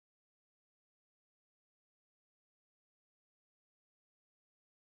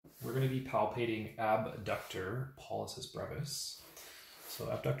We're going to be palpating Abductor Pollicis Brevis. So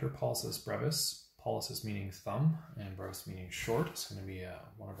Abductor Pollicis Brevis, pollicis meaning thumb and brevis meaning short. It's going to be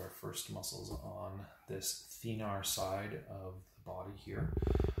one of our first muscles on this thenar side of the body here.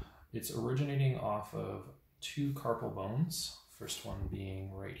 It's originating off of two carpal bones. First one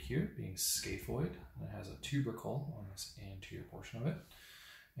being right here, being scaphoid. And it has a tubercle on this anterior portion of it.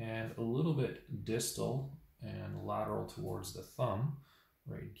 And a little bit distal and lateral towards the thumb,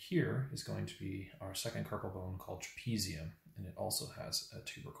 right here, is going to be our second carpal bone called Trapezium, and it also has a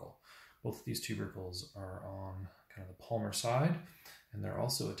tubercle. Both of these tubercles are on kind of the palmar side, and they're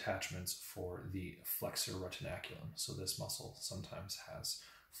also attachments for the Flexor Retinaculum. So this muscle sometimes has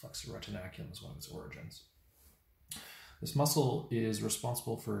Flexor Retinaculum as one of its origins. This muscle is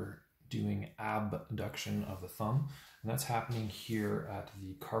responsible for doing abduction of the thumb, and that's happening here at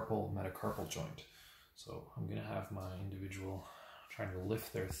the carpal metacarpal joint. So I'm going to have my individual trying to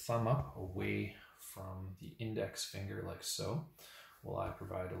lift their thumb up away from the index finger like so, while I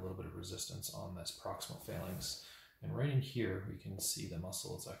provide a little bit of resistance on this proximal phalanx. And right in here, we can see the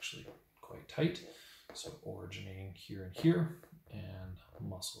muscle is actually quite tight. So originating here and here, and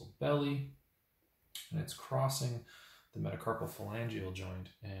muscle belly, and it's crossing the metacarpal phalangeal joint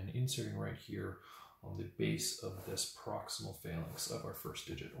and inserting right here on the base of this proximal phalanx of our first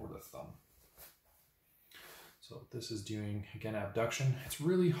digit, or the thumb. So this is doing, again, abduction. It's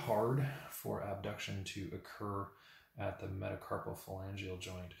really hard for abduction to occur at the metacarpal phalangeal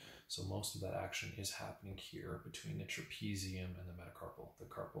joint. So most of that action is happening here between the trapezium and the carpal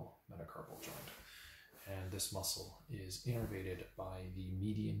metacarpal joint. And this muscle is innervated by the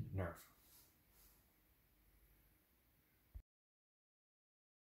median nerve.